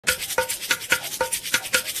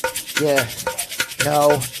Yeah.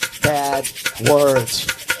 No bad words.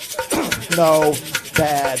 No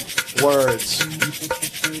bad words.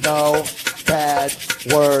 No bad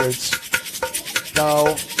words.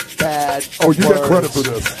 No bad words. Oh, you get credit for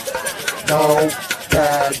this. No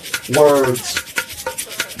bad words.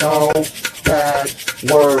 No bad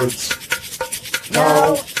words.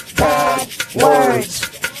 No bad words.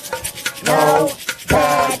 No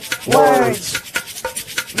bad words.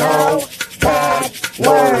 No bad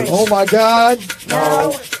words. Oh my God.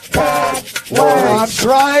 No bad words. I'm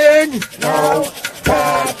trying. No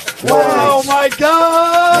bad words. Oh my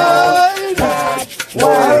God. No bad words.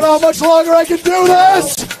 I don't know how much longer I can do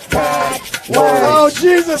this. Bad words. Oh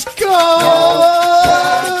Jesus God.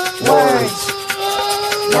 Words.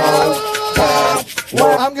 No bad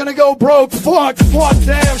words. I'm gonna go broke. Fuck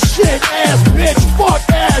damn shit, ass bitch. Fuck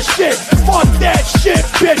ass shit. Fuck that shit,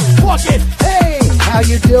 bitch. Fuck it. Hey, how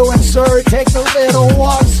you doing, sir? Take a little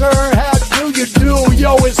walk, sir. How do you do?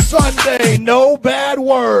 Yo, it's Sunday. No bad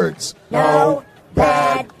words. No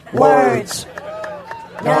bad words.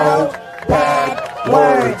 No bad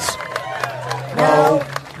words. No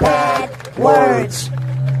bad words.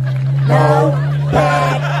 No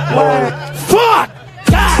bad words. Fuck!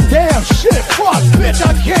 Goddamn shit! Fuck, bitch!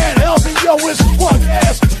 I can't help it. Yo, it's fuck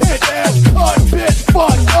ass tit ass cunt, bitch!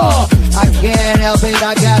 Fuck! I can't help it.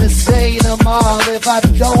 I gotta say them all. If I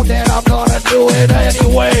don't, then I'm gonna do it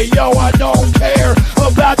Anyway, yo, I don't care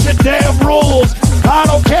about your damn rules. I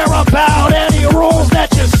don't care about any rules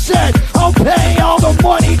that you set. I'll pay all the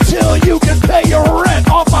money till you can pay your rent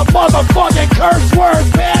off my motherfucking curse words,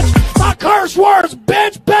 bitch! My curse words,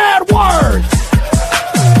 bitch! Bad words!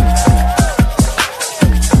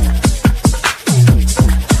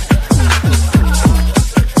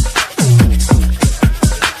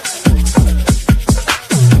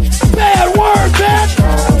 Bad words, bitch!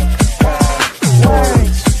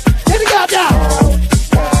 Get it out now!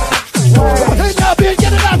 Hey now, bitch,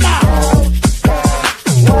 get it out now!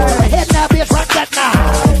 Head now, bitch, rock that now!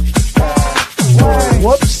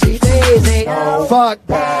 Whoopsie daisy. Fuck,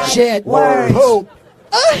 Shit. poop,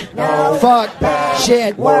 Fuck.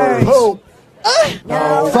 Shit. poop,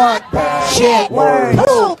 Fuck. Shit. poop, Fuck. Shit.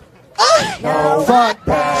 poop, Fuck.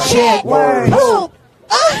 Shit. poop,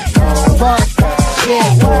 Fuck.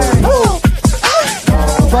 Shit. poop,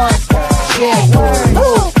 Fuck.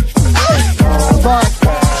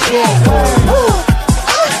 Shit.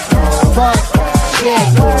 Fuck. Shit.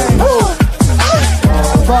 poop,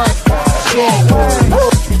 Fuck. Shit.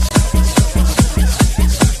 poop.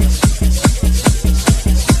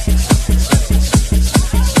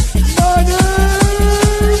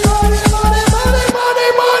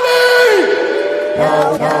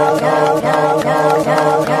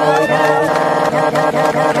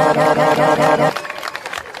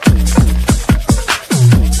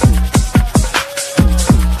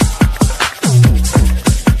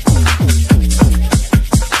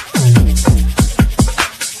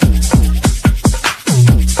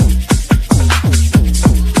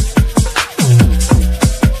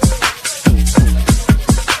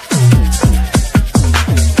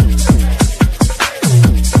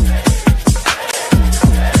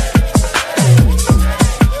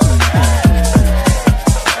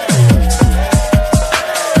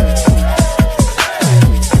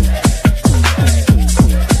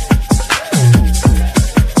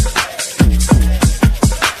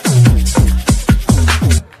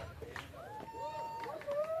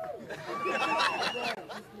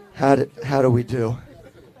 How do we do?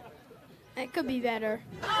 It could be better.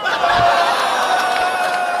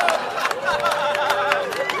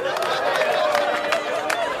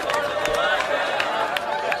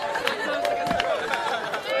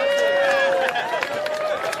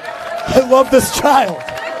 I love this child.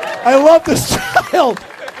 I love this child.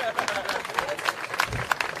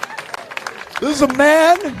 This is a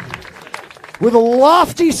man with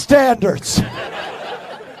lofty standards.